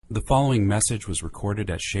The following message was recorded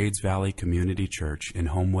at Shades Valley Community Church in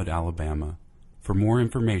Homewood, Alabama. For more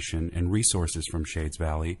information and resources from Shades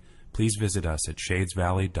Valley, please visit us at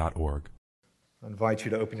shadesvalley.org. I invite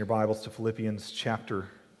you to open your Bibles to Philippians chapter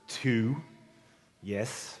 2.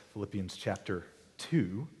 Yes, Philippians chapter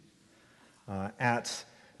 2. At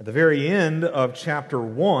the very end of chapter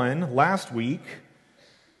 1, last week,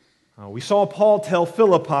 we saw Paul tell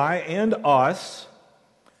Philippi and us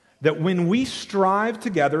that when we strive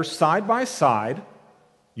together side by side,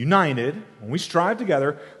 united, when we strive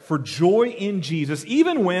together for joy in Jesus,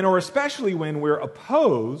 even when or especially when we're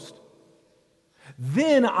opposed,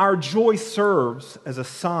 then our joy serves as a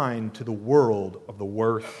sign to the world of the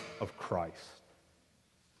worth of Christ.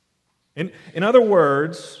 In other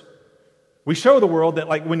words, we show the world that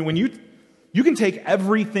like when you can take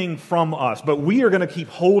everything from us, but we are going to keep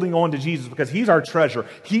holding on to Jesus because He's our treasure.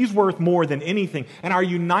 He's worth more than anything. And our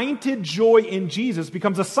united joy in Jesus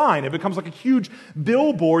becomes a sign. It becomes like a huge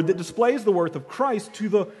billboard that displays the worth of Christ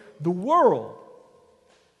to the world.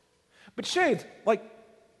 But Shades, like,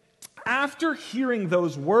 after hearing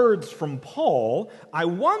those words from Paul, I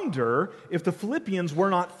wonder if the Philippians were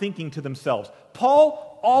not thinking to themselves,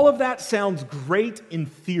 Paul, all of that sounds great in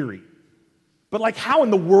theory. But like, how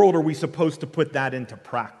in the world are we supposed to put that into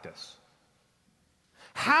practice?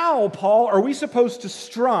 How, Paul, are we supposed to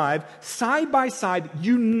strive side by side,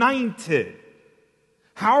 united?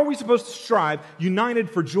 How are we supposed to strive united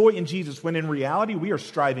for joy in Jesus when in reality we are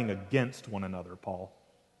striving against one another, Paul?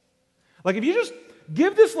 Like, if you just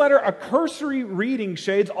give this letter a cursory reading,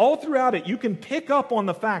 Shades, all throughout it, you can pick up on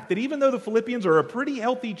the fact that even though the Philippians are a pretty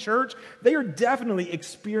healthy church, they are definitely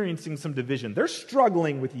experiencing some division. They're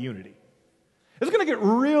struggling with unity. It's going to get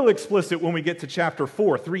real explicit when we get to chapter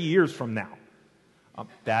 4, 3 years from now.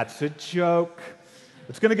 That's a joke.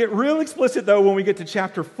 It's going to get real explicit, though, when we get to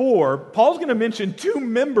chapter 4. Paul's going to mention two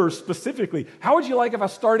members specifically. How would you like if I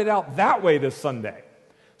started out that way this Sunday?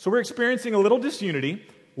 So we're experiencing a little disunity.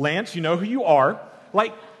 Lance, you know who you are.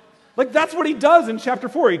 Like that's what he does in chapter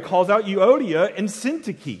 4. He calls out Euodia and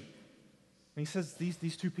Syntyche. And he says,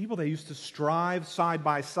 these two people, they used to strive side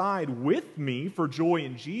by side with me for joy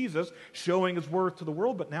in Jesus, showing His worth to the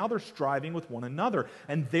world, but now they're striving with one another.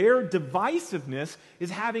 And their divisiveness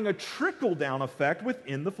is having a trickle-down effect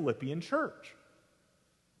within the Philippian church.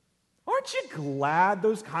 Aren't you glad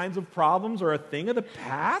those kinds of problems are a thing of the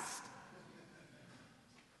past?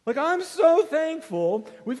 Like, I'm so thankful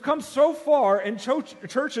we've come so far and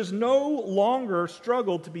churches no longer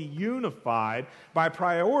struggle to be unified by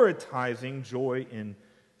prioritizing joy in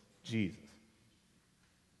Jesus.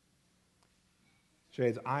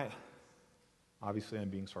 Shades, obviously I'm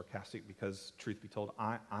being sarcastic because, truth be told,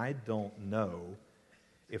 I don't know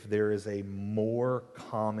if there is a more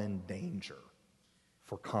common danger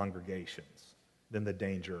for congregations than the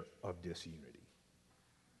danger of disunity.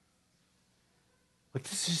 Like,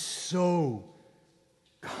 this is so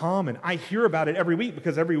common. I hear about it every week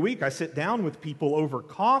because every week I sit down with people over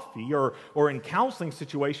coffee or in counseling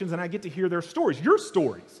situations and I get to hear their stories, your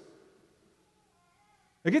stories.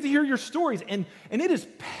 I get to hear your stories, and it is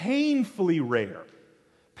painfully rare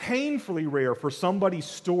for somebody's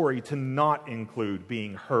story to not include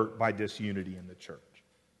being hurt by disunity in the church.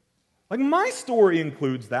 Like, my story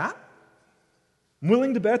includes that. I'm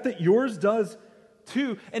willing to bet that yours does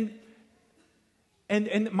too. And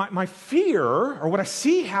my fear, or what I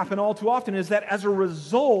see happen all too often, is that as a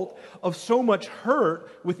result of so much hurt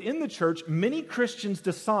within the church, many Christians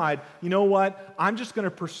decide, you know what, I'm just going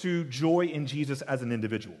to pursue joy in Jesus as an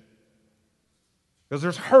individual. Because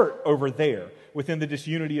there's hurt over there within the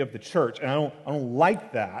disunity of the church, and I don't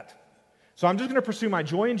like that. So I'm just going to pursue my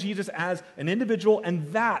joy in Jesus as an individual,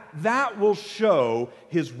 and that will show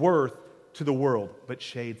His worth to the world. But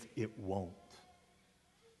Shades, it won't.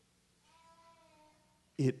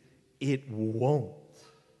 It won't.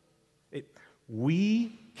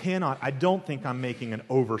 We cannot, I don't think I'm making an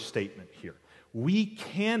overstatement here. We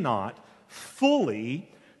cannot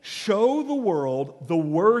fully show the world the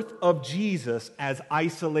worth of Jesus as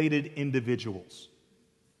isolated individuals.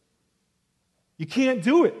 You can't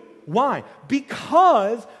do it. Why?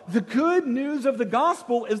 Because the good news of the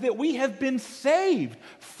gospel is that we have been saved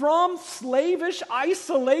from slavish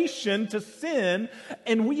isolation to sin,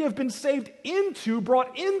 and we have been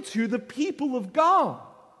brought into the people of God.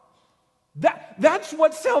 That's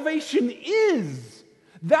what salvation is.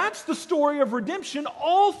 That's the story of redemption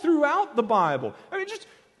all throughout the Bible. I mean, just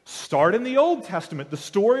start in the Old Testament. The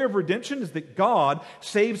story of redemption is that God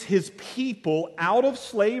saves His people out of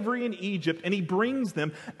slavery in Egypt, and He brings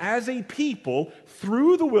them as a people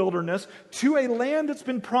through the wilderness to a land that's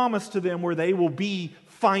been promised to them where they will be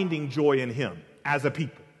finding joy in Him as a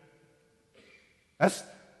people.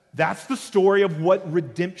 That's the story of what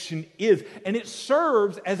redemption is. And it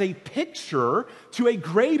serves as a picture to a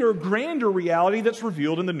greater, grander reality that's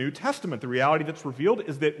revealed in the New Testament. The reality that's revealed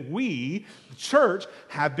is that we, the church,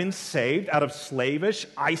 have been saved out of slavish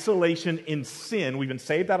isolation in sin. We've been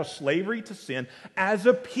saved out of slavery to sin as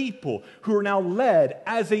a people who are now led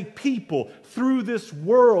as a people through this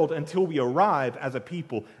world until we arrive as a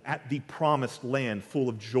people at the promised land full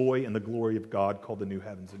of joy and the glory of God called the new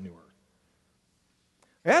heavens and new earth.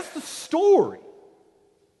 That's the story.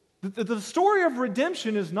 The story of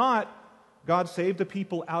redemption is not God saved the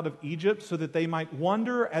people out of Egypt so that they might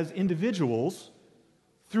wander as individuals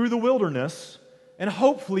through the wilderness and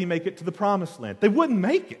hopefully make it to the promised land. They wouldn't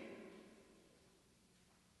make it.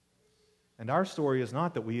 And our story is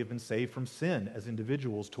not that we have been saved from sin as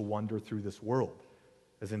individuals to wander through this world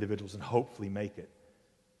as individuals and hopefully make it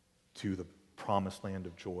to the promised land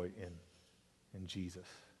of joy in Jesus.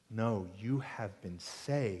 No, you have been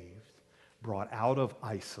saved, brought out of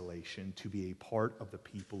isolation to be a part of the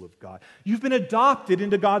people of God. You've been adopted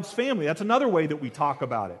into God's family. That's another way that we talk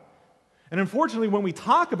about it. And unfortunately, when we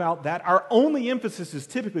talk about that, our only emphasis is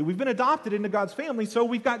typically we've been adopted into God's family, so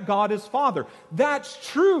we've got God as Father. That's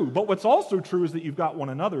true, but what's also true is that you've got one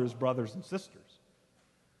another as brothers and sisters.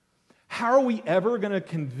 How are we ever going to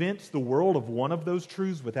convince the world of one of those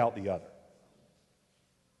truths without the other?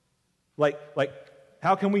 Like,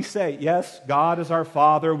 how can we say, yes, God is our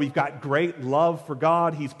Father, we've got great love for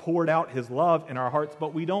God, He's poured out His love in our hearts,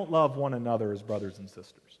 but we don't love one another as brothers and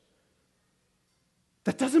sisters?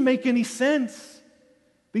 That doesn't make any sense.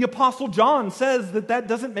 The Apostle John says that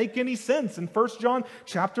doesn't make any sense. In 1 John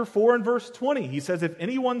chapter 4 and verse 20, he says, if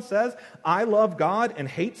anyone says, I love God and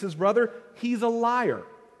hates his brother, he's a liar.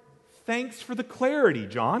 Thanks for the clarity,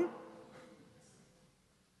 John.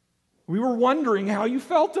 We were wondering how you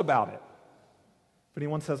felt about it. If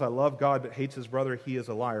anyone says, I love God, but hates his brother, he is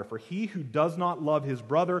a liar. For he who does not love his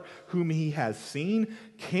brother, whom he has seen,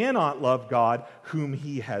 cannot love God, whom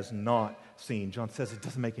he has not seen. John says it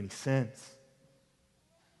doesn't make any sense.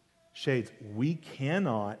 Shades, we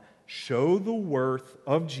cannot show the worth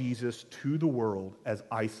of Jesus to the world as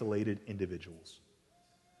isolated individuals.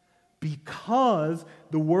 Because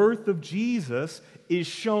the worth of Jesus is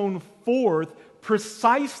shown forth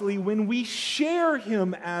precisely when we share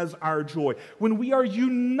Him as our joy, when we are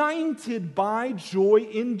united by joy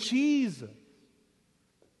in Jesus.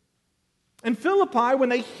 And Philippi, when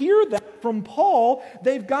they hear that from Paul,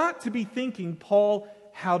 they've got to be thinking, Paul,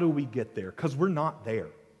 how do we get there? Because we're not there.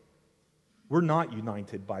 We're not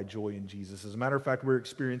united by joy in Jesus. As a matter of fact, we're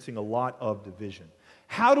experiencing a lot of division.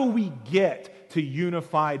 How do we get to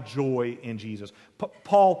unified joy in Jesus?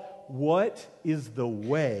 Paul, what is the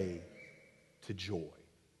way to joy?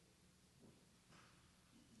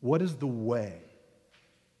 What is the way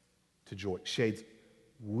to joy? Shades,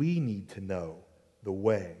 we need to know the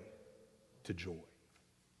way to joy.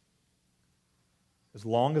 As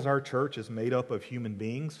long as our church is made up of human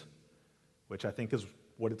beings, which I think is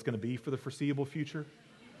what it's going to be for the foreseeable future,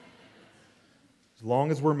 as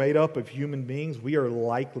long as we're made up of human beings, we are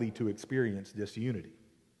likely to experience disunity.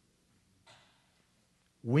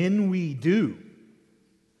 When we do,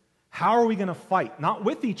 how are we going to fight? Not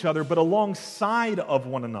with each other, but alongside of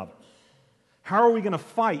one another. How are we going to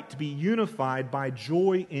fight to be unified by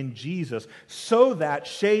joy in Jesus so that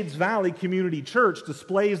Shades Valley Community Church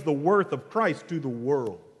displays the worth of Christ to the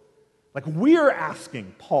world? Like we're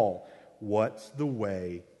asking Paul, what's the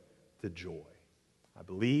way to joy? I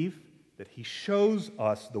believe that he shows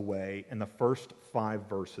us the way in the first 5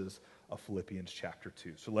 verses of Philippians chapter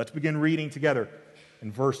 2. So let's begin reading together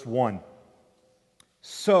in verse 1.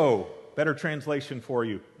 So, better translation for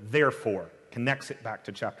you, therefore, connects it back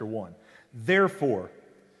to chapter 1. Therefore,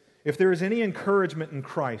 if there is any encouragement in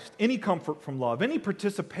Christ, any comfort from love, any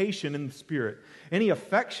participation in the Spirit, any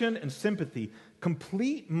affection and sympathy,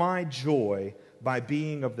 complete my joy by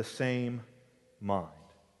being of the same mind.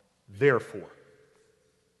 Therefore,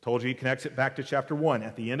 told you he connects it back to chapter 1.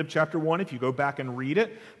 At the end of chapter 1, if you go back and read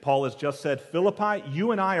it, Paul has just said, Philippi,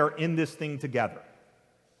 you and I are in this thing together.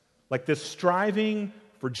 Like this striving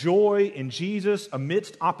for joy in Jesus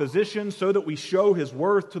amidst opposition so that we show His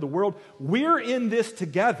worth to the world. We're in this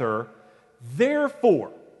together.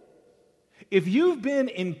 Therefore, if you've been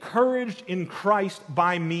encouraged in Christ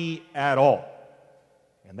by me at all,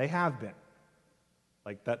 and they have been,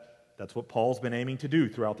 like that's what Paul's been aiming to do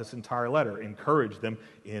throughout this entire letter, encourage them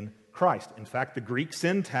in Christ. In fact, the Greek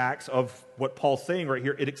syntax of what Paul's saying right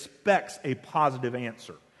here, it expects a positive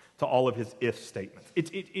answer to all of his if statements.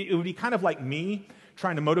 It would be kind of like me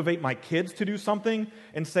trying to motivate my kids to do something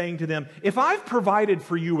and saying to them, if I've provided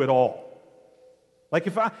for you at all, Like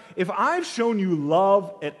if I've shown you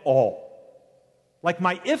love at all, like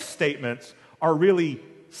my if statements are really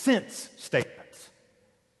since statements.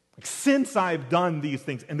 Like since I've done these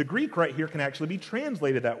things. And the Greek right here can actually be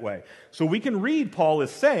translated that way. So we can read Paul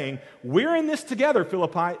as saying, we're in this together,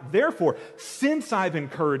 Philippi. Therefore, since I've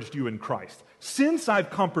encouraged you in Christ, since I've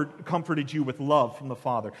comforted you with love from the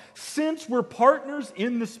Father, since we're partners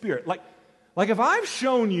in the Spirit, like if I've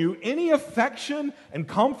shown you any affection and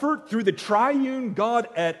comfort through the triune God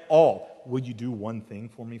at all, would you do one thing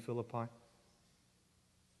for me, Philippi?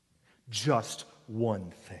 Just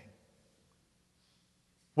one thing.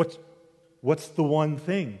 What's the one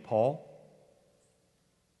thing, Paul?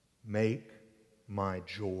 Make my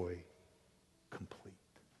joy complete.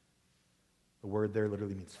 The word there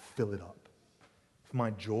literally means fill it up. If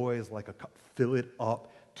my joy is like a cup, fill it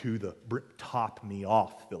up to the brim. Top me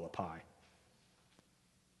off, Philippi.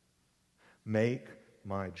 Make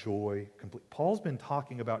my joy complete. Paul's been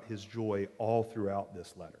talking about his joy all throughout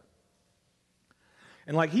this letter.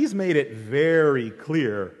 And like he's made it very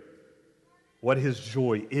clear what his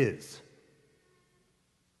joy is.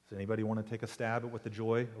 Does anybody want to take a stab at what the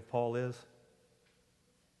joy of Paul is?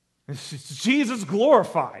 It's Jesus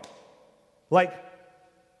glorified. Like,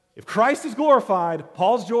 if Christ is glorified,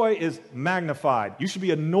 Paul's joy is magnified. You should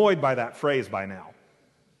be annoyed by that phrase by now.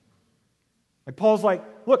 Like Paul's like,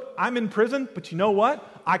 look, I'm in prison, but you know what?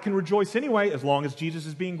 I can rejoice anyway as long as Jesus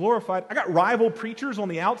is being glorified. I got rival preachers on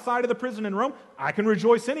the outside of the prison in Rome. I can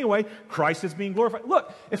rejoice anyway. Christ is being glorified.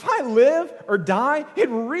 Look, if I live or die, it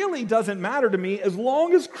really doesn't matter to me as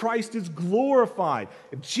long as Christ is glorified.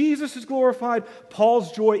 If Jesus is glorified,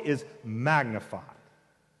 Paul's joy is magnified.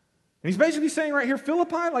 And he's basically saying right here,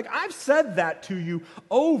 Philippi, like I've said that to you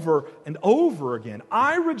over and over again.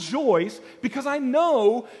 I rejoice because I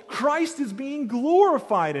know Christ is being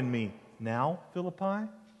glorified in me. Now, Philippi,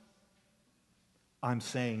 I'm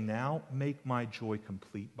saying now, make my joy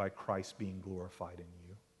complete by Christ being glorified in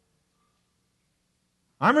you.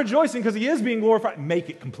 I'm rejoicing because he is being glorified. Make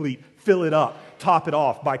it complete. Fill it up. Top it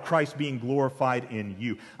off by Christ being glorified in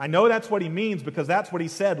you. I know that's what he means because that's what he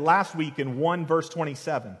said last week in 1 verse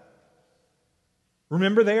 27.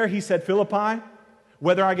 Remember there, he said, Philippi,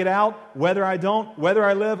 whether I get out, whether I don't, whether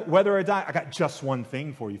I live, whether I die, I got just one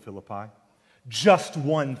thing for you, Philippi. Just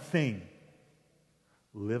one thing.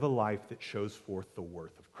 Live a life that shows forth the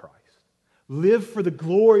worth of Christ. Live for the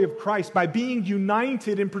glory of Christ by being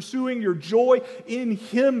united and pursuing your joy in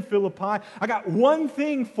Him, Philippi. I got one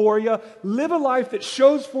thing for you. Live a life that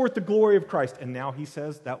shows forth the glory of Christ. And now he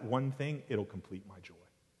says that one thing, it'll complete my joy.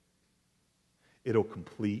 It'll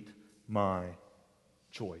complete my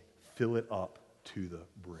joy. Fill it up to the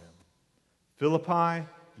brim. Philippi,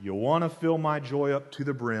 you want to fill my joy up to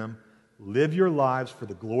the brim. Live your lives for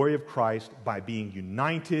the glory of Christ by being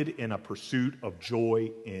united in a pursuit of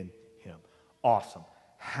joy in Him. Awesome.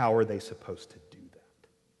 How are they supposed to do that?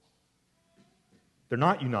 They're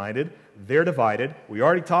not united. They're divided. We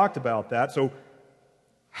already talked about that. So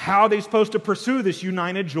how are they supposed to pursue this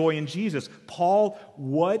united joy in Jesus? Paul,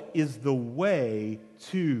 what is the way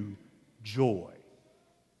to joy?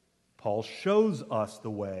 Paul shows us the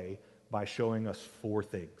way by showing us four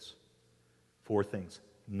things. Four things.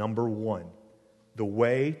 Number one, the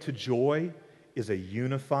way to joy is a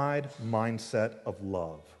unified mindset of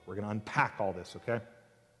love. We're going to unpack all this, okay? I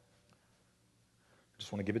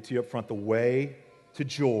just want to give it to you up front. The way to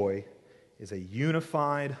joy is a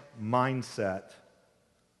unified mindset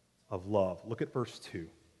of love. Look at verse 2.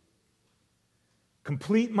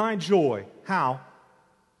 Complete my joy. How?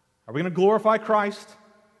 Are we going to glorify Christ?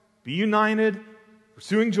 Be united,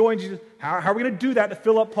 pursuing joy in Jesus. How are we going to do that to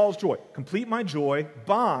fill up Paul's joy? Complete my joy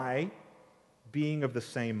by being of the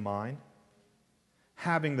same mind,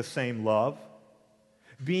 having the same love,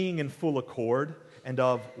 being in full accord, and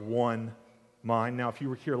of one mind. Now, if you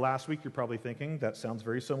were here last week, you're probably thinking that sounds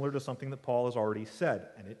very similar to something that Paul has already said,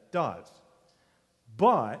 and it does.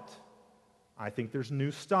 But I think there's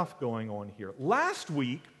new stuff going on here. Last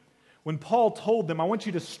week, when Paul told them, I want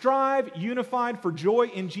you to strive unified for joy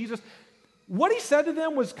in Jesus, what he said to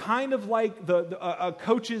them was kind of like a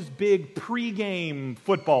coach's big pregame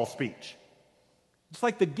football speech. It's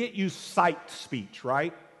like the get you psyched speech,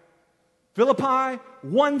 right? Philippi,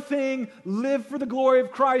 one thing, live for the glory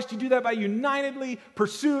of Christ. You do that by unitedly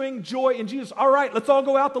pursuing joy in Jesus. All right, let's all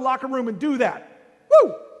go out the locker room and do that.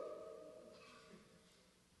 Woo!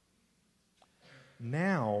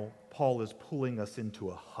 Now, Paul is pulling us into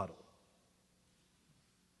a huddle.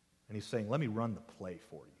 And he's saying, let me run the play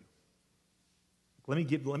for you. Let me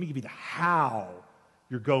give you the how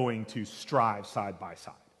you're going to strive side by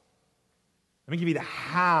side. Let me give you the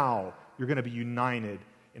how you're going to be united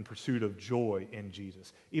in pursuit of joy in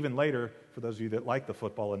Jesus. Even later, for those of you that like the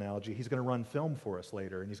football analogy, he's going to run film for us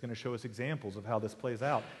later, and he's going to show us examples of how this plays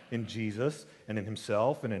out in Jesus and in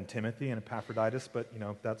himself and in Timothy and Epaphroditus, but,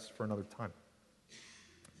 that's for another time.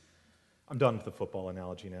 I'm done with the football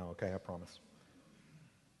analogy now, okay? I promise.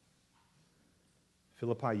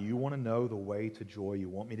 Philippi, you want to know the way to joy. You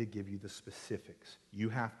want me to give you the specifics. You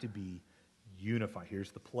have to be unified.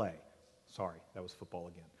 Here's the play. Sorry, that was football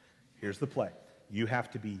again. Here's the play. You have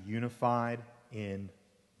to be unified in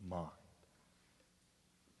mind.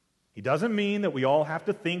 He doesn't mean that we all have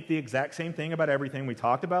to think the exact same thing about everything. We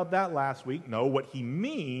talked about that last week. No, what he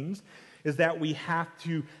means is that we have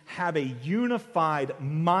to have a unified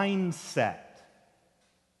mindset.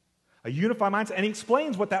 A unified mindset. And he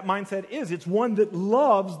explains what that mindset is. It's one that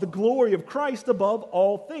loves the glory of Christ above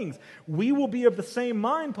all things. We will be of the same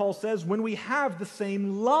mind, Paul says, when we have the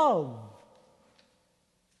same love.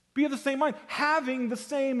 Be of the same mind, having the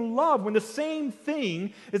same love. When the same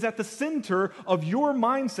thing is at the center of your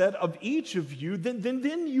mindset of each of you,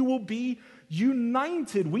 then you will be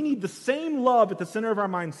united. We need the same love at the center of our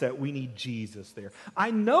mindset. We need Jesus there.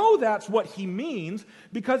 I know that's what he means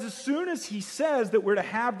because as soon as he says that we're to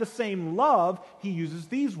have the same love, he uses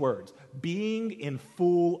these words, being in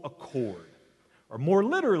full accord. Or more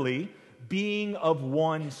literally, being of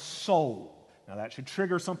one soul. Now that should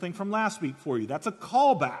trigger something from last week for you. That's a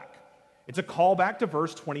callback. It's a callback to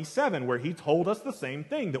verse 27 where he told us the same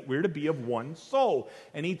thing, that we're to be of one soul.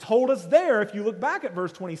 And he told us there, if you look back at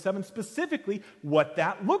verse 27, specifically what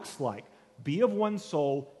that looks like. Be of one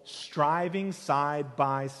soul, striving side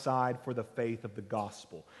by side for the faith of the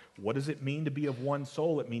gospel. What does it mean to be of one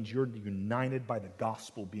soul? It means you're united by the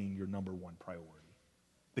gospel being your number one priority.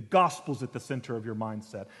 The gospel's at the center of your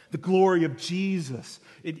mindset. The glory of Jesus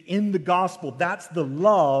in the gospel, that's the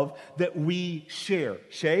love that we share.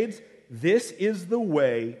 Shades, this is the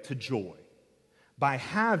way to joy. By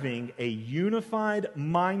having a unified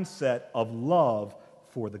mindset of love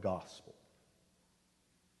for the gospel.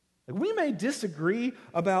 We may disagree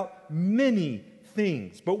about many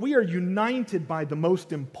things, but we are united by the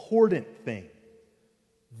most important thing,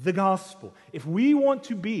 the gospel. If we want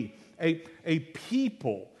to be a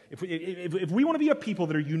people, if we want to be a people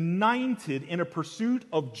that are united in a pursuit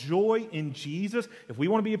of joy in Jesus, if we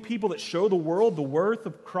want to be a people that show the world the worth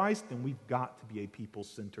of Christ, then we've got to be a people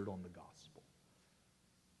centered on the gospel.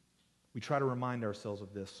 We try to remind ourselves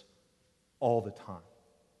of this all the time.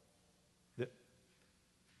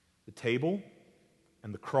 The table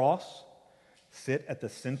and the cross sit at the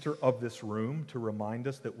center of this room to remind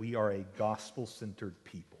us that we are a gospel-centered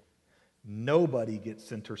people. Nobody gets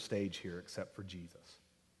center stage here except for Jesus.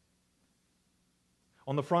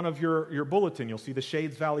 On the front of your bulletin, you'll see the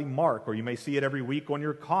Shades Valley mark, or you may see it every week on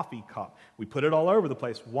your coffee cup. We put it all over the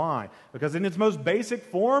place. Why? Because in its most basic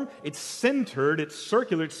form, it's centered, it's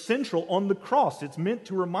circular, it's central on the cross. It's meant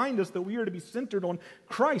to remind us that we are to be centered on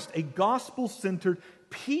Christ, a gospel-centered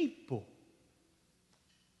people.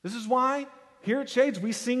 This is why here at Shades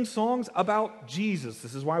we sing songs about Jesus.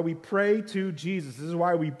 This is why we pray to Jesus. This is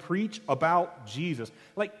why we preach about Jesus.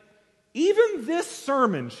 Like, even this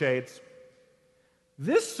sermon, Shades,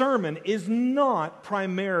 this sermon is not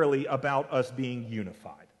primarily about us being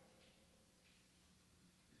unified.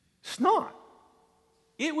 It's not.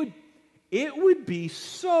 It would be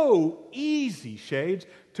so easy, Shades,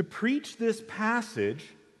 to preach this passage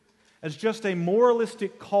as just a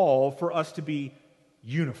moralistic call for us to be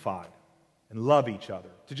unified and love each other.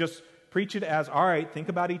 To just preach it as, all right, think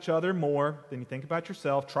about each other more than you think about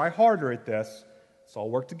yourself. Try harder at this. Let's all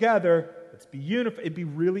work together. Let's be unified. It'd be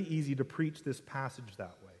really easy to preach this passage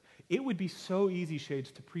that way. It would be so easy,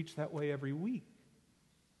 Shades, to preach that way every week.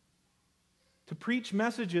 To preach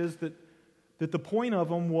messages that the point of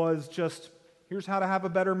them was just, here's how to have a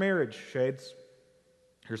better marriage, Shades.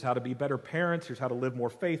 Here's how to be better parents. Here's how to live more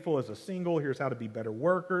faithful as a single. Here's how to be better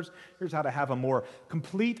workers. Here's how to have a more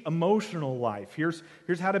complete emotional life. Here's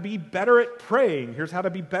how to be better at praying. Here's how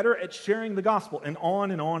to be better at sharing the gospel. And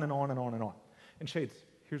on and on and on and on and on. And Shades,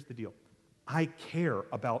 here's the deal. I care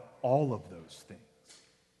about all of those things.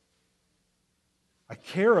 I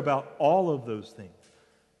care about all of those things.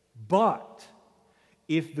 But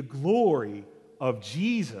if the glory of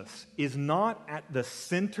Jesus is not at the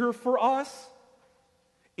center for us,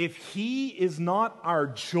 if He is not our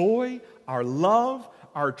joy, our love,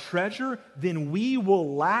 our treasure, then we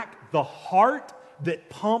will lack the heart that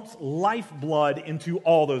pumps lifeblood into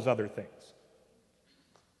all those other things.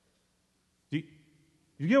 Do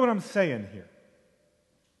you get what I'm saying here?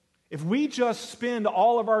 If we just spend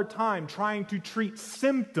all of our time trying to treat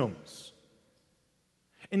symptoms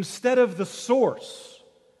instead of the source,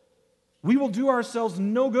 We will do ourselves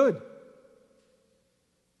no good.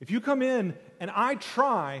 If you come in and I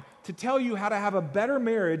try to tell you how to have a better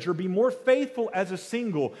marriage or be more faithful as a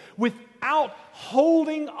single without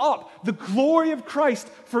holding up the glory of Christ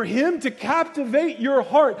for Him to captivate your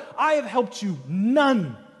heart, I have helped you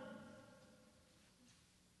none.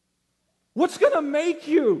 What's going to make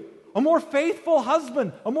you a more faithful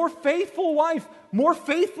husband, a more faithful wife, more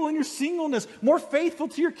faithful in your singleness, more faithful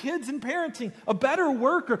to your kids in parenting, a better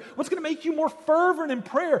worker? What's going to make you more fervent in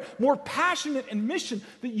prayer, more passionate in mission?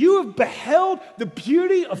 That you have beheld the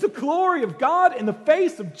beauty of the glory of God in the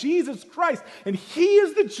face of Jesus Christ, and He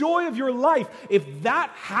is the joy of your life. If that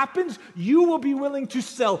happens, you will be willing to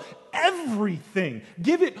sell everything,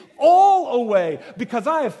 give it all away, because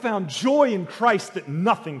I have found joy in Christ that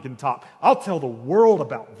nothing can top. I'll tell the world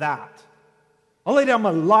about that. I'll lay down my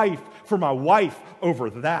life for my wife over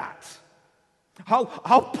that.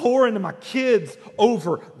 I'll pour into my kids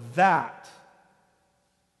over that.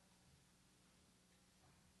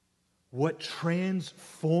 What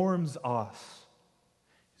transforms us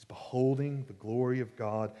is beholding the glory of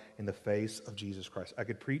God in the face of Jesus Christ. I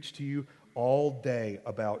could preach to you all day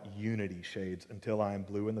about unity, Shades, until I am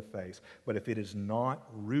blue in the face. But if it is not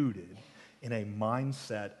rooted in a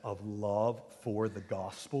mindset of love for the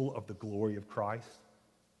gospel of the glory of Christ,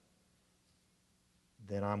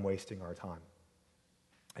 then I'm wasting our time.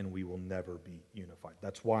 And we will never be unified.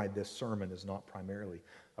 That's why this sermon is not primarily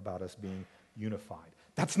about us being unified.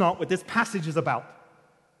 That's not what this passage is about.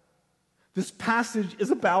 This passage is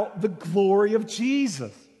about the glory of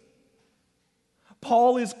Jesus.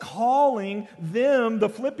 Paul is calling them, the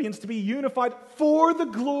Philippians, to be unified for the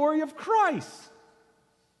glory of Christ.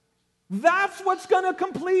 That's what's going to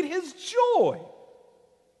complete his joy.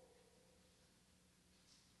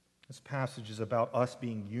 This passage is about us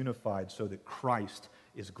being unified so that Christ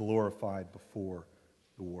is glorified before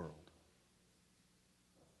the world.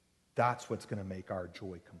 That's what's going to make our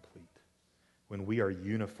joy complete, when we are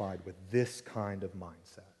unified with this kind of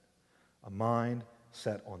mindset, a mind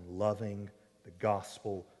set on loving the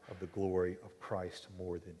gospel of the glory of Christ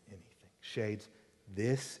more than anything. Shades,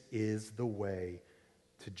 this is the way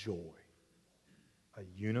to joy. A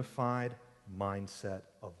unified mindset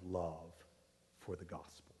of love for the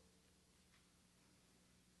gospel.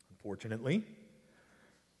 Unfortunately,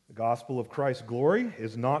 the gospel of Christ's glory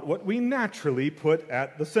is not what we naturally put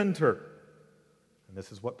at the center. And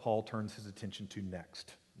this is what Paul turns his attention to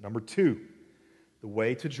next. Number 2, the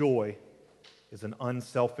way to joy is an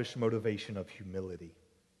unselfish motivation of humility.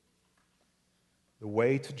 The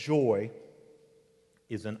way to joy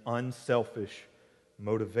is an unselfish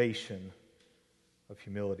motivation of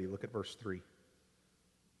humility. Look at verse 3.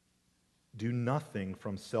 Do nothing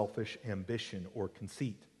from selfish ambition or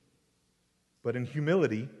conceit, but in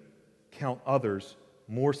humility count others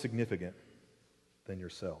more significant than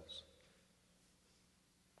yourselves.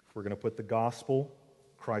 If we're going to put the gospel,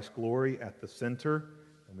 Christ's glory, at the center,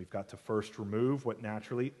 and we've got to first remove what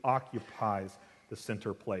naturally occupies the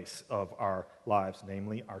center place of our lives,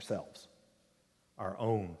 namely ourselves, our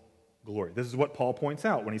own glory. This is what Paul points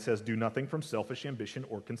out when he says, do nothing from selfish ambition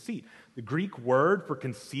or conceit. The Greek word for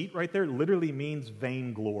conceit right there literally means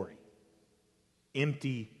vainglory,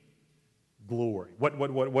 empty glory.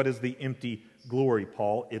 What is the empty glory,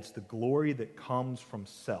 Paul? It's the glory that comes from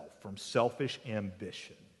self, from selfish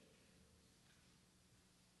ambition.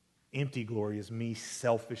 Empty glory is me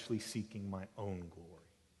selfishly seeking my own glory.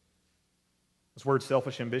 This word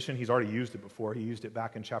selfish ambition, he's already used it before. He used it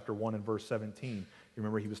back in chapter 1 and verse 17. You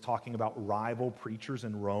remember he was talking about rival preachers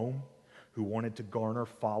in Rome who wanted to garner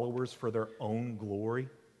followers for their own glory.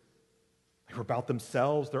 They were about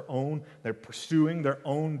themselves, they're pursuing their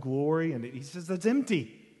own glory, and he says that's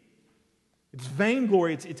empty. It's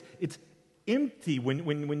vainglory, it's empty.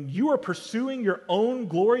 When you are pursuing your own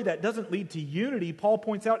glory, that doesn't lead to unity. Paul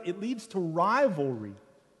points out it leads to rivalry.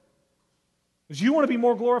 Because you want to be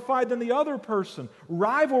more glorified than the other person.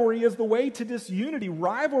 Rivalry is the way to disunity.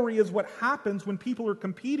 Rivalry is what happens when people are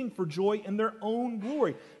competing for joy in their own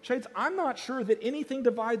glory. Shades, I'm not sure that anything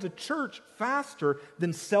divides a church faster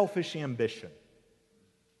than selfish ambition.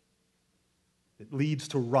 It leads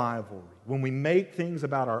to rivalry. When we make things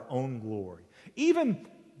about our own glory. Even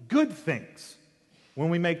good things, when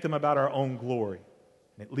we make them about our own glory.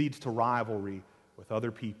 And it leads to rivalry with other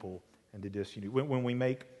people and to disunity. When we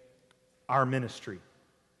make our ministry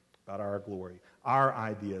about our glory, our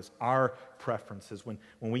ideas, our preferences, when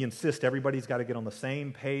we insist everybody's got to get on the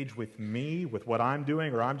same page with me, with what I'm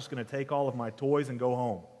doing, or I'm just going to take all of my toys and go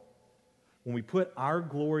home. When we put our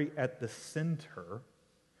glory at the center,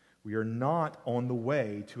 We are not on the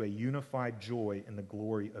way to a unified joy in the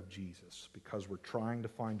glory of Jesus because we're trying to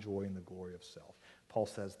find joy in the glory of self. Paul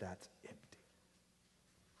says that's empty.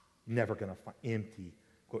 Never going to find empty.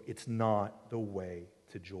 It's not the way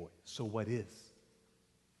to joy. So what is?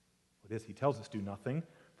 What is? He tells us, do nothing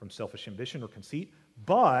from selfish ambition or conceit,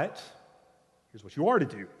 but here's what you are to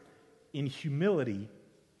do. In humility,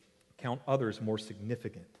 count others more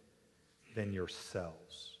significant than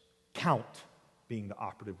yourselves. Count being the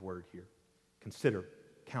operative word here. Consider,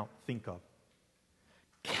 count, think of.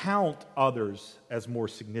 Count others as more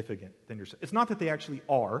significant than yourself. It's not that they actually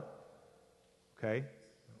are, okay?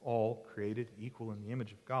 All created equal in the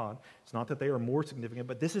image of God. It's not that they are more significant,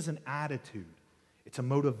 but this is an attitude. It's a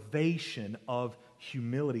motivation of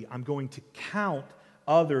humility. I'm going to count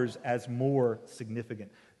others as more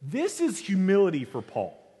significant. This is humility for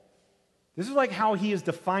Paul. This is like how he is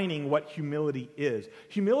defining what humility is.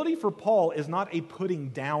 Humility for Paul is not a putting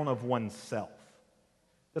down of oneself.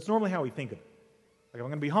 That's normally how we think of it. Like, if I'm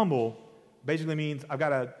going to be humble, basically means I've got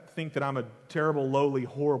to think that I'm a terrible, lowly,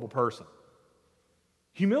 horrible person.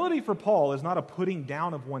 Humility for Paul is not a putting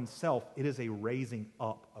down of oneself, it is a raising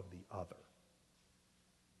up of the other.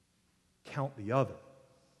 Count the other.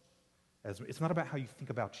 It's not about how you think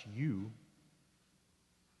about you.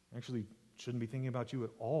 Actually, shouldn't be thinking about you at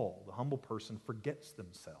all. The humble person forgets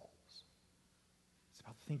themselves. It's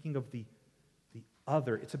about thinking of the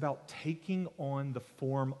other. It's about taking on the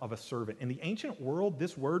form of a servant. In the ancient world,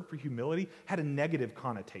 this word for humility had a negative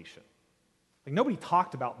connotation. Like, nobody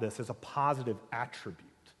talked about this as a positive attribute.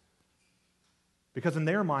 Because in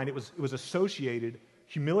their mind, it was associated,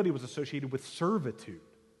 humility was associated with servitude.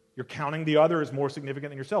 You're counting the other as more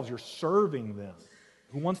significant than yourselves. You're serving them.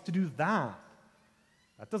 Who wants to do that?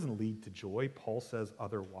 That doesn't lead to joy. Paul says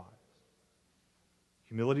otherwise.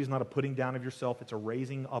 Humility is not a putting down of yourself. It's a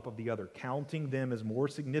raising up of the other, counting them as more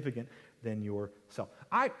significant than yourself.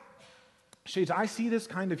 Shades, I see this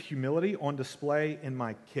kind of humility on display in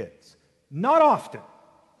my kids. Not often.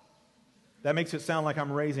 That makes it sound like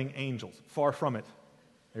I'm raising angels. Far from it.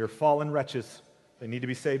 They are fallen wretches. They need to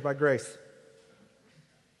be saved by grace.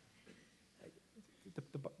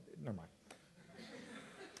 Never mind.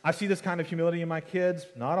 I see this kind of humility in my kids,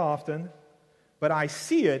 not often, but I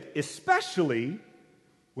see it especially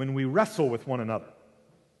when we wrestle with one another.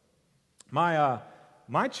 My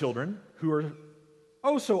children, who are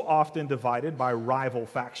oh so often divided by rival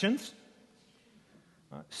factions,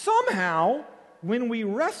 somehow, when we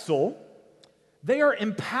wrestle, they are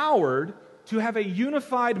empowered to have a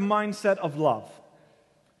unified mindset of love.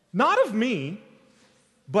 Not of me,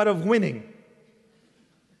 but of winning.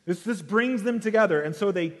 This brings them together, and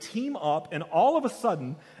so they team up, and all of a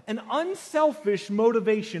sudden, an unselfish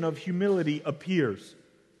motivation of humility appears.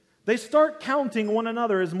 They start counting one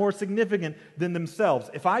another as more significant than themselves.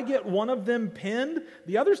 If I get one of them pinned,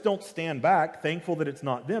 the others don't stand back, thankful that it's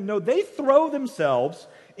not them. No, they throw themselves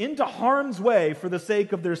into harm's way for the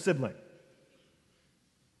sake of their sibling.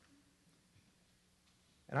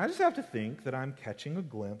 And I just have to think that I'm catching a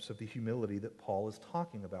glimpse of the humility that Paul is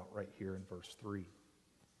talking about right here in verse 3.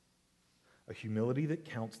 A humility that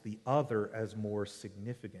counts the other as more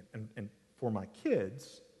significant. And for my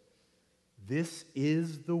kids, this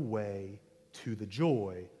is the way to the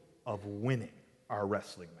joy of winning our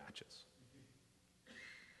wrestling matches.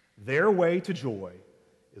 Their way to joy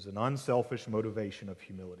is an unselfish motivation of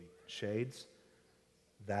humility. Shades,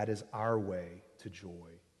 that is our way to joy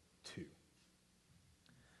too.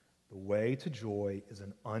 The way to joy is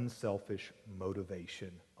an unselfish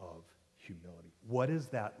motivation of humility. What does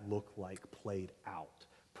that look like played out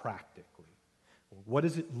practically? What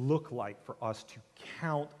does it look like for us to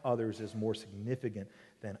count others as more significant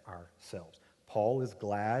than ourselves? Paul is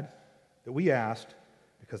glad that we asked,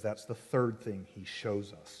 because that's the third thing he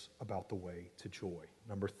shows us about the way to joy.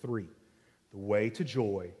 Number 3, the way to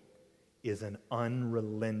joy is an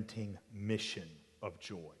unrelenting mission of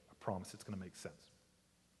joy. I promise it's going to make sense.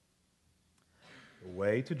 The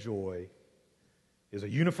way to joy is a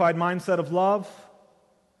unified mindset of love,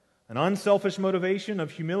 an unselfish motivation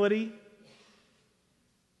of humility,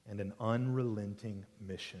 and an unrelenting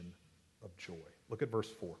mission of joy. Look at verse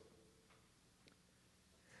 4.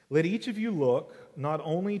 Let each of you look not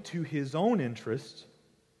only to his own interests,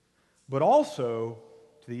 but also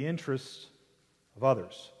to the interests of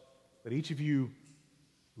others. Let each of you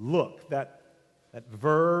look. That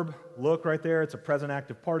verb, look right there, it's a present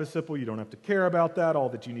active participle. You don't have to care about that. All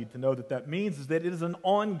that you need to know that means is that it is an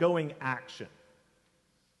ongoing action.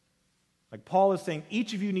 Like Paul is saying,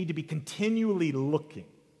 each of you need to be continually looking,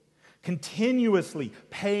 continuously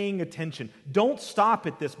paying attention. Don't stop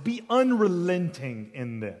at this. Be unrelenting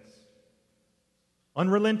in this.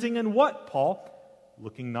 Unrelenting in what, Paul?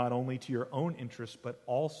 Looking not only to your own interest, but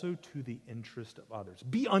also to the interest of others.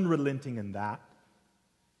 Be unrelenting in that.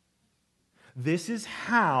 This is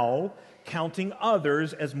how counting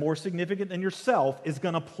others as more significant than yourself is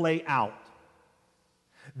going to play out.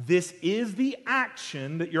 This is the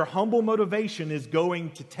action that your humble motivation is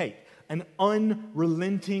going to take. An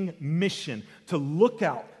unrelenting mission to look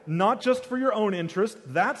out, not just for your own interest,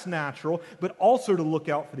 that's natural, but also to look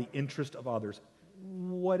out for the interest of others.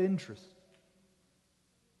 What interest?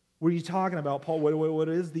 What are you talking about, Paul? What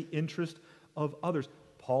is the interest of others?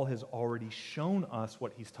 Paul has already shown us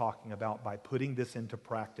what he's talking about by putting this into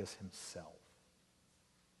practice himself.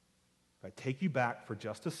 If I take you back for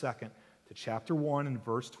just a second to chapter 1 and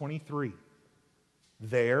verse 23.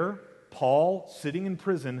 There, Paul, sitting in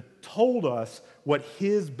prison, told us what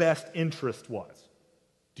his best interest was.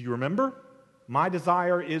 Do you remember? My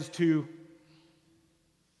desire is to...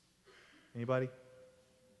 Anybody?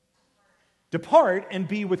 Depart and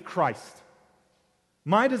be with Christ.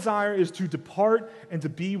 My desire is to depart and to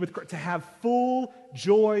be with Christ, to have full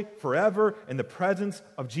joy forever in the presence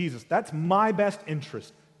of Jesus. That's my best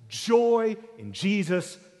interest. Joy in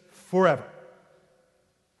Jesus forever.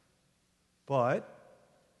 But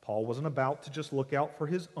Paul wasn't about to just look out for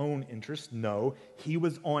his own interests. No, he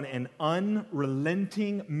was on an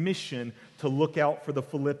unrelenting mission to look out for the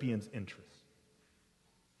Philippians' interests,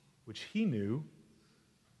 which he knew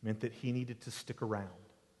meant that he needed to stick around.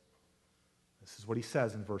 This is what he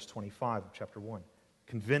says in verse 25 of chapter 1.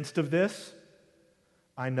 Convinced of this,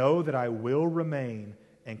 I know that I will remain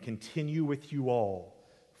and continue with you all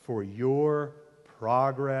for your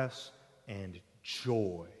progress and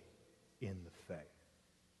joy in the faith.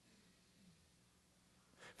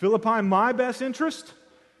 Philippi, my best interest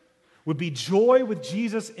would be joy with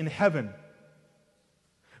Jesus in heaven.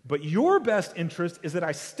 But your best interest is that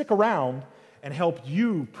I stick around and help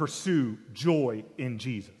you pursue joy in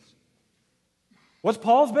Jesus. What's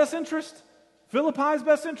Paul's best interest? Philippi's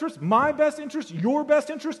best interest? My best interest? Your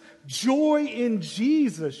best interest? Joy in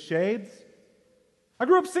Jesus, Shades. I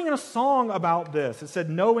grew up singing a song about this. It said,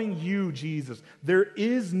 knowing you, Jesus, there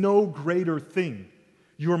is no greater thing.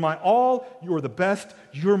 You are my all, you are the best,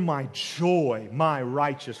 you're my joy, my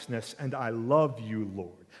righteousness, and I love you,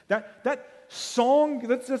 Lord. That song,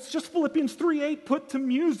 that's just Philippians 3:8 put to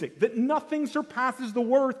music, that nothing surpasses the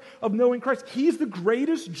worth of knowing Christ. He's the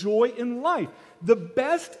greatest joy in life. The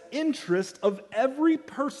best interest of every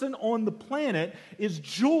person on the planet is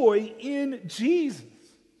joy in Jesus.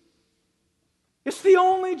 It's the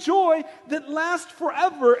only joy that lasts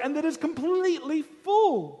forever and that is completely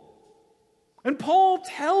full. And Paul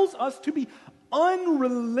tells us to be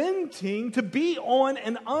unrelenting, to be on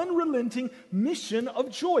an unrelenting mission of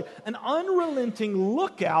joy, an unrelenting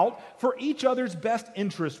lookout for each other's best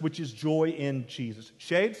interest, which is joy in Jesus.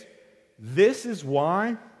 Shades, this is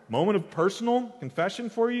why, moment of personal confession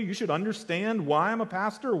for you, you should understand why I'm a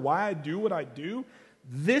pastor, why I do what I do.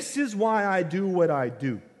 This is why I do what I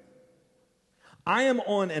do. I am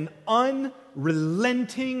on an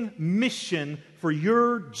unrelenting mission for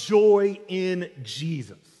your joy in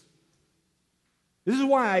Jesus. This is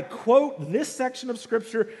why I quote this section of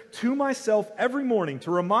Scripture to myself every morning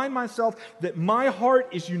to remind myself that my heart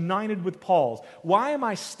is united with Paul's. Why am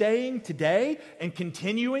I staying today and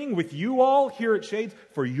continuing with you all here at Shades?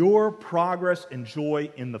 For your progress and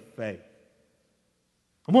joy in the faith.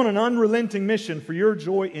 I'm on an unrelenting mission for your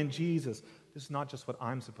joy in Jesus. This is not just what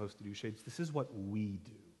I'm supposed to do, Shades. This is what we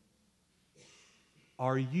do.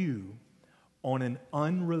 Are you on an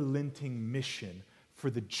unrelenting mission for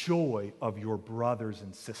the joy of your brothers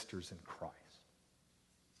and sisters in Christ?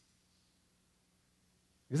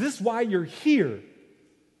 Is this why you're here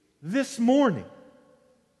this morning?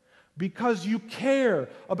 Because you care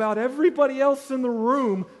about everybody else in the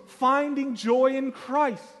room finding joy in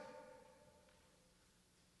Christ?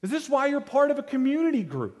 Is this why you're part of a community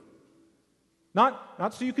group?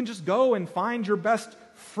 Not so you can just go and find your best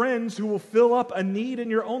friends who will fill up a need in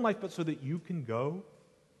your own life, but so that you can go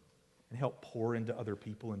and help pour into other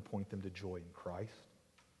people and point them to joy in Christ?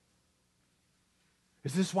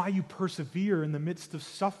 Is this why you persevere in the midst of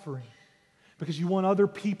suffering? Because you want other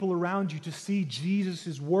people around you to see Jesus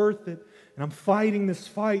is worth it, and I'm fighting this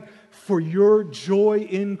fight for your joy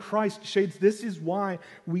in Christ. Shades, this is why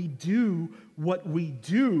we do what we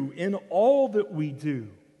do in all that we do.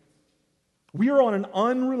 We are on an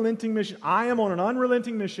unrelenting mission. I am on an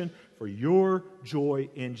unrelenting mission for your joy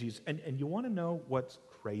in Jesus. And you want to know what's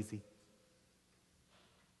crazy?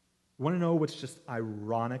 You want to know what's just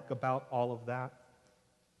ironic about all of that?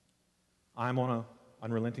 I'm on an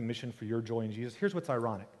unrelenting mission for your joy in Jesus. Here's what's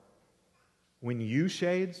ironic. When you,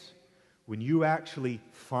 Shades, when you actually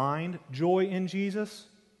find joy in Jesus,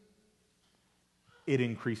 it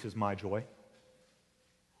increases my joy.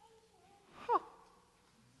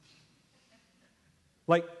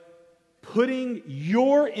 Like, putting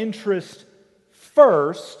your interest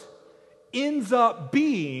first ends up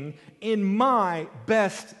being in my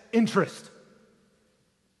best interest.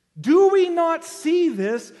 Do we not see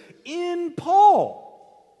this in Paul?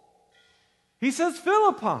 He says,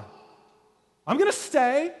 Philippi, I'm going to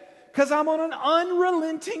stay because I'm on an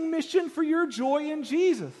unrelenting mission for your joy in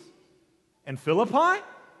Jesus. And Philippi,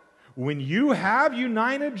 when you have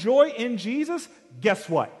united joy in Jesus, guess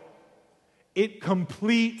what? It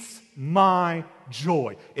completes my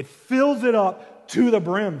joy. It fills it up to the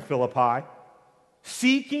brim, Philippi.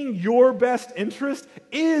 Seeking your best interest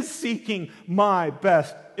is seeking my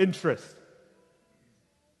best interest.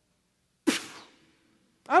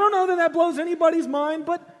 I don't know that blows anybody's mind,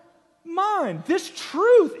 but mine. This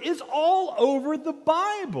truth is all over the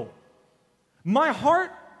Bible. My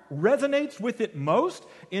heart resonates with it most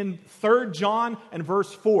in 3 John and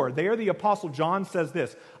verse 4. There the Apostle John says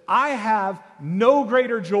this, I have no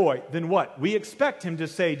greater joy than what? We expect him to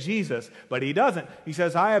say Jesus, but he doesn't. He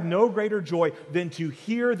says, I have no greater joy than to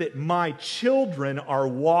hear that my children are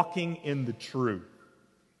walking in the truth.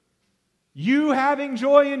 You having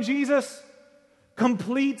joy in Jesus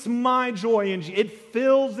completes my joy in Jesus. It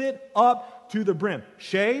fills it up to the brim.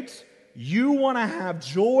 Shades, you want to have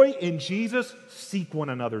joy in Jesus, seek one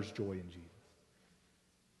another's joy in Jesus.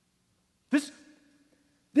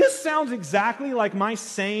 This sounds exactly like my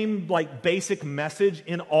same basic message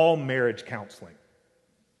in all marriage counseling.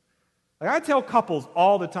 I tell couples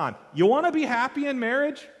all the time, you want to be happy in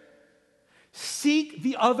marriage? Seek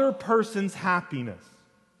the other person's happiness.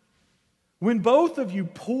 When both of you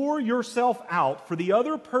pour yourself out for the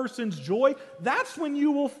other person's joy, that's when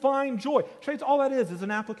you will find joy. Shades, all that is an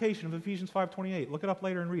application of Ephesians 5:28. Look it up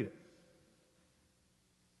later and read it.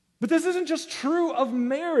 But this isn't just true of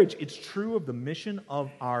marriage. It's true of the mission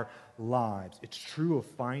of our lives. It's true of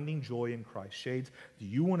finding joy in Christ. Shades, do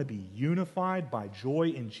you want to be unified by joy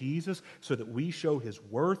in Jesus so that we show His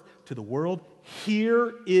worth to the world?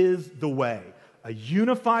 Here is the way. A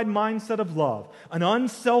unified mindset of love, an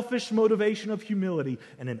unselfish motivation of humility,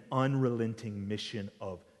 and an unrelenting mission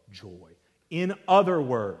of joy. In other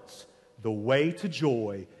words, the way to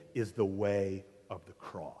joy is the way of the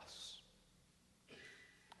cross.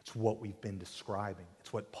 It's what we've been describing.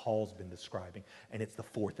 It's what Paul's been describing. And it's the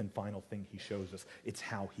fourth and final thing he shows us. It's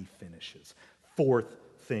how he finishes. Fourth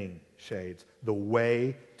thing, Shades, the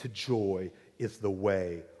way to joy is the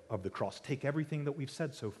way of the cross. Take everything that we've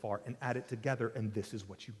said so far and add it together, and this is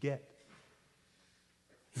what you get.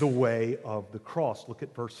 The way of the cross. Look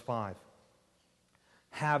at verse 5.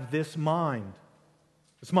 Have this mind.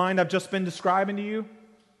 This mind I've just been describing to you.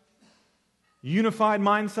 Unified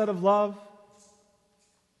mindset of love.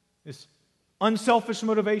 This unselfish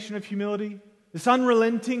motivation of humility. This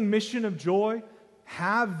unrelenting mission of joy.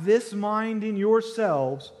 Have this mind in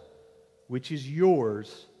yourselves, which is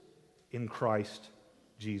yours in Christ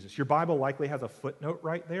Jesus. Your Bible likely has a footnote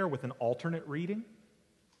right there with an alternate reading,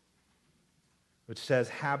 which says,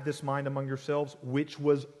 have this mind among yourselves, which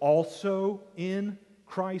was also in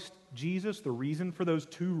Christ Jesus. The reason for those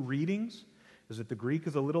two readings is that the Greek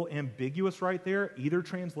is a little ambiguous right there. Either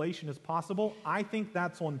translation is possible. I think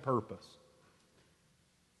that's on purpose.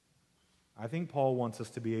 I think Paul wants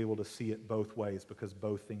us to be able to see it both ways because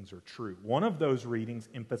both things are true. One of those readings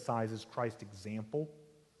emphasizes Christ's example.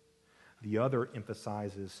 The other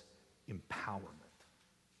emphasizes empowerment.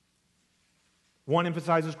 One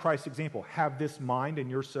emphasizes Christ's example. Have this mind in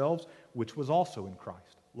yourselves, which was also in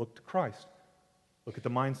Christ. Look to Christ. Look at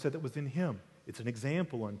the mindset that was in Him. It's an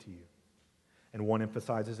example unto you. And one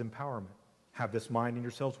emphasizes empowerment. Have this mind in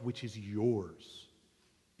yourselves, which is yours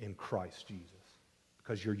in Christ Jesus.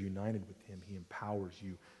 Because you're united with Him, He empowers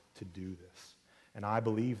you to do this. And I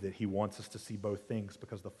believe that He wants us to see both things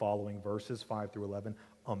because the following verses, 5 through 11,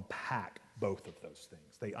 unpack both of those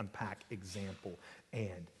things. They unpack example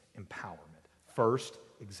and empowerment. First,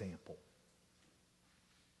 example.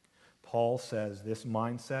 Paul says, this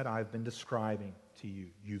mindset I've been describing to you,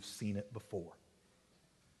 you've seen it before.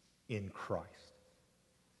 In Christ.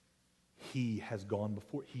 He has gone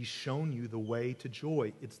before. He's shown you the way to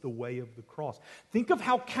joy. It's the way of the cross. Think of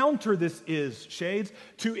how counter this is, Shades,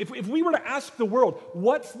 to if we were to ask the world,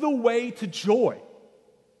 what's the way to joy?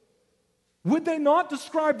 Would they not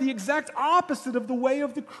describe the exact opposite of the way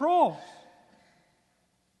of the cross?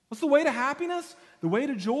 What's the way to happiness? The way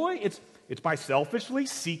to joy, it's by selfishly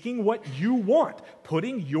seeking what you want,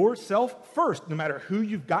 putting yourself first. No matter who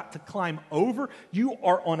you've got to climb over, you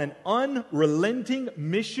are on an unrelenting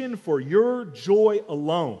mission for your joy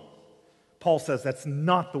alone. Paul says that's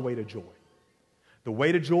not the way to joy. The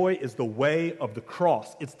way to joy is the way of the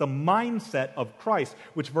cross. It's the mindset of Christ,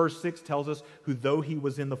 which verse 6 tells us, who though he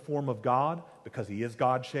was in the form of God, because he is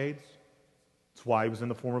God, shades. That's why he was in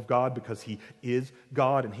the form of God, because he is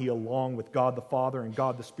God, and he, along with God the Father and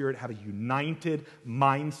God the Spirit, had a united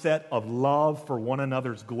mindset of love for one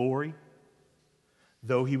another's glory.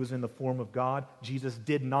 Though he was in the form of God, Jesus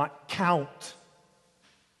did not count.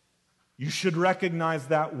 You should recognize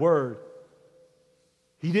that word.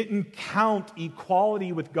 He didn't count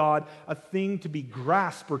equality with God a thing to be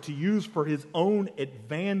grasped or to use for his own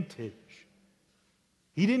advantage.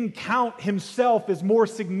 He didn't count himself as more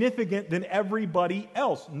significant than everybody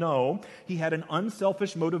else. No, he had an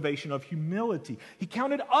unselfish motivation of humility. He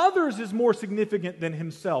counted others as more significant than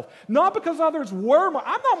himself. Not because others were more.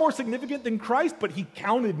 I'm not more significant than Christ, but he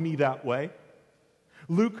counted me that way.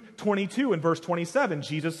 Luke 22 and verse 27,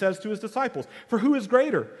 Jesus says to his disciples, "For who is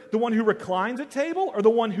greater, the one who reclines at table or the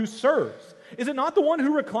one who serves? Is it not the one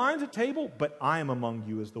who reclines at table? But I am among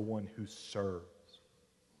you as the one who serves."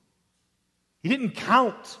 He didn't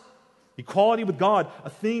count equality with God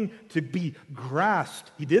a thing to be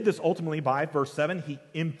grasped. He did this ultimately by, verse 7, he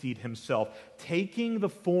emptied himself, taking the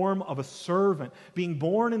form of a servant, being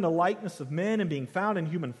born in the likeness of men and being found in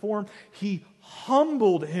human form. He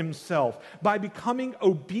humbled himself by becoming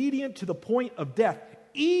obedient to the point of death,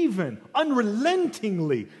 even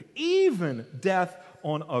unrelentingly, even death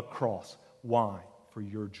on a cross. Why? For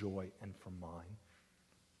your joy and for mine.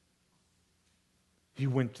 He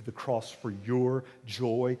went to the cross for your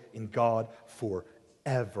joy in God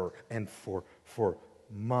forever and for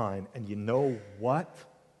mine. And you know what?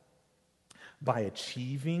 By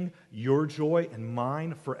achieving your joy and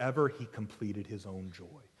mine forever, he completed his own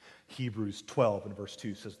joy. Hebrews 12 and verse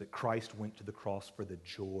 2 says that Christ went to the cross for the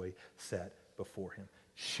joy set before him.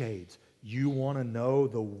 Shades, you want to know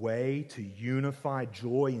the way to unify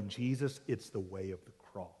joy in Jesus? It's the way of the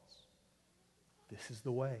cross. This is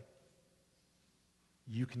the way.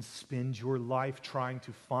 You can spend your life trying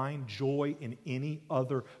to find joy in any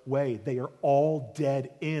other way. They are all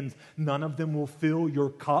dead ends. None of them will fill your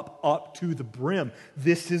cup up to the brim.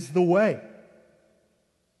 This is the way.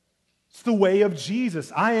 It's the way of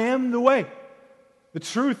Jesus. I am the way, the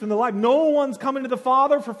truth, and the life. No one's coming to the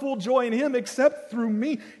Father for full joy in him except through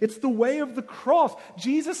me. It's the way of the cross.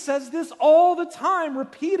 Jesus says this all the time,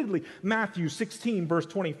 repeatedly. Matthew 16, verse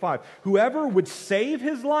 25. Whoever would save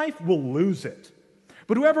his life will lose it.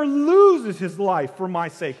 But whoever loses his life for my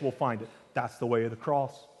sake will find it. That's the way of the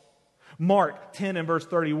cross. Mark 10 and verse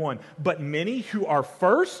 31. But many who are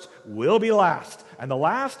first will be last, and the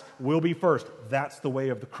last will be first. That's the way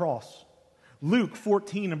of the cross. Luke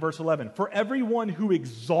 14 and verse 11. For everyone who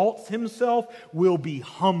exalts himself will be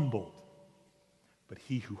humbled, but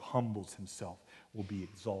he who humbles himself will be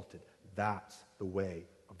exalted. That's the way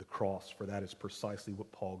of the cross, for that is precisely what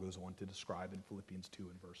Paul goes on to describe in Philippians 2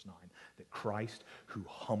 and verse 9. That Christ, who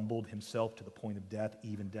humbled himself to the point of death,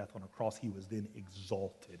 even death on a cross, he was then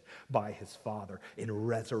exalted by his Father in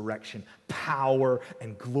resurrection, power,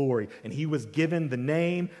 and glory. And he was given the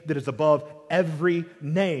name that is above every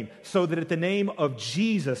name, so that at the name of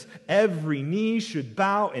Jesus, every knee should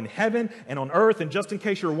bow in heaven and on earth, and just in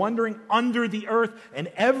case you're wondering, under the earth, and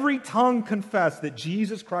every tongue confess that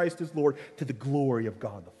Jesus Christ is Lord, to the glory of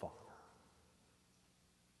God the Father.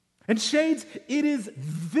 And shades, it is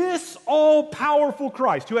this all-powerful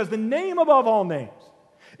Christ who has the name above all names.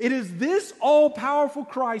 It is this all-powerful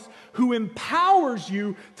Christ who empowers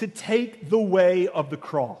you to take the way of the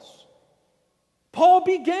cross. Paul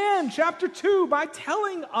began chapter 2 by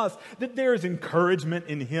telling us that there is encouragement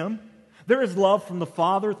in him. There is love from the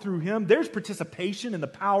Father through him. There's participation in the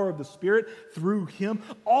power of the Spirit through him.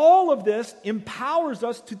 All of this empowers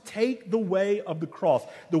us to take the way of the cross,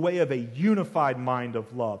 the way of a unified mind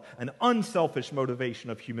of love, an unselfish motivation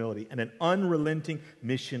of humility, and an unrelenting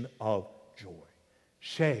mission of joy.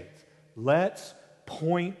 Shades, let's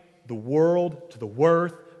point the world to the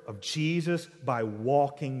worth of Jesus by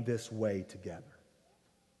walking this way together,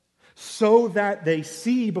 so that they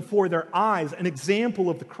see before their eyes an example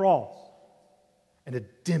of the cross and a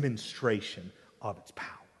demonstration of its power.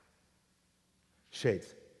 Shades,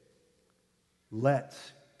 let's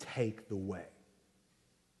take the way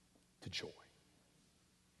to joy.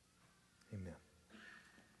 Amen.